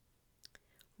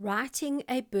Writing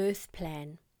a birth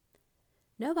plan.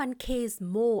 No one cares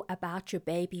more about your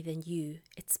baby than you,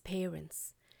 its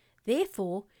parents.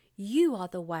 Therefore, you are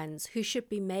the ones who should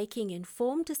be making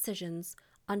informed decisions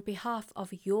on behalf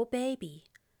of your baby.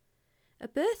 A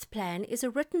birth plan is a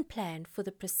written plan for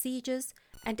the procedures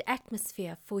and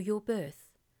atmosphere for your birth.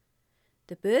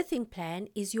 The birthing plan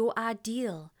is your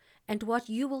ideal and what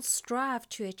you will strive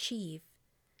to achieve.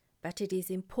 But it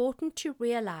is important to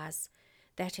realize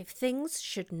that if things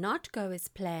should not go as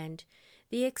planned,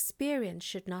 the experience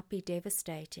should not be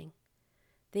devastating.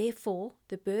 Therefore,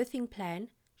 the birthing plan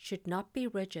should not be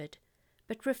rigid,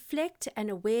 but reflect an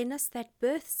awareness that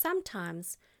birth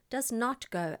sometimes does not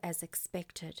go as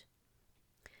expected.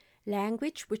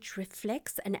 Language which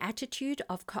reflects an attitude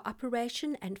of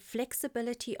cooperation and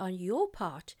flexibility on your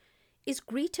part is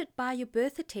greeted by your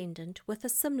birth attendant with a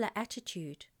similar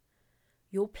attitude.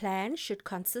 Your plan should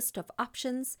consist of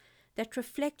options that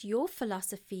reflect your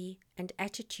philosophy and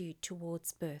attitude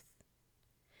towards birth.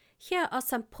 Here are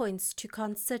some points to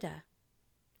consider.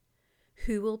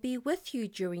 Who will be with you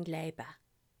during labor?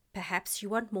 Perhaps you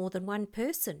want more than one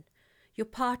person, your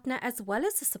partner as well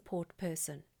as a support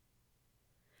person.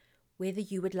 Whether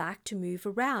you would like to move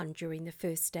around during the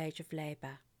first stage of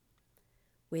labor.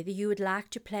 Whether you would like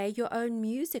to play your own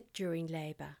music during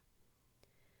labor.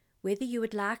 Whether you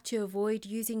would like to avoid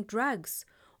using drugs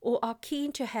or are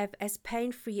keen to have as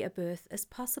pain-free a birth as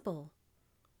possible.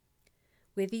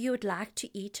 Whether you would like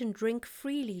to eat and drink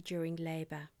freely during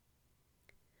labor.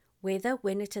 Whether,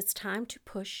 when it is time to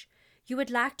push, you would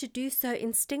like to do so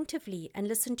instinctively and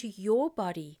listen to your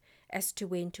body as to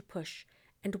when to push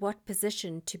and what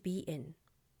position to be in.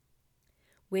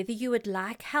 Whether you would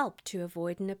like help to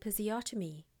avoid an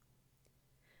episiotomy.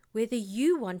 Whether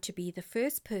you want to be the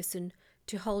first person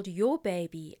to hold your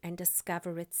baby and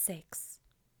discover its sex.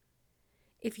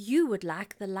 If you would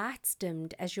like the lights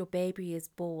dimmed as your baby is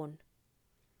born.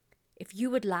 If you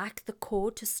would like the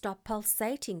cord to stop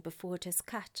pulsating before it is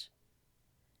cut.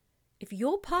 If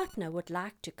your partner would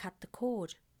like to cut the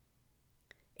cord.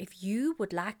 If you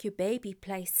would like your baby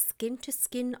placed skin to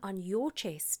skin on your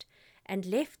chest and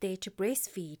left there to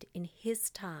breastfeed in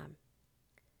his time.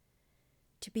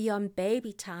 To be on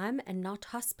baby time and not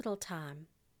hospital time.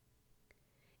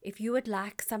 If you would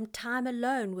like some time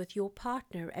alone with your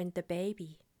partner and the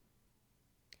baby.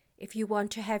 If you want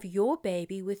to have your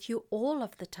baby with you all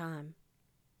of the time.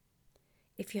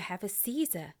 If you have a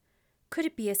Caesar, could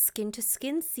it be a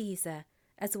skin-to-skin Caesar,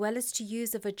 as well as to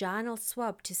use a vaginal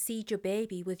swab to seed your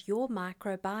baby with your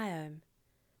microbiome?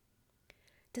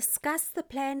 Discuss the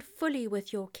plan fully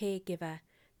with your caregiver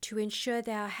to ensure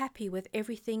they are happy with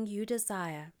everything you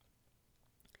desire.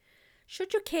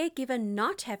 Should your caregiver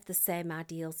not have the same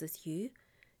ideals as you,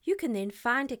 you can then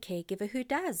find a caregiver who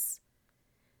does.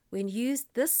 When used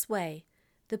this way,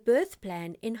 the birth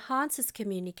plan enhances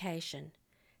communication,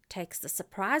 takes the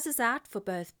surprises out for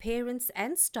both parents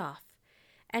and staff,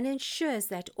 and ensures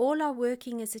that all are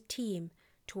working as a team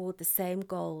toward the same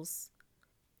goals.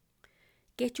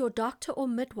 Get your doctor or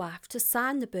midwife to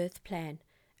sign the birth plan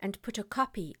and put a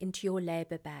copy into your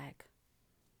labor bag.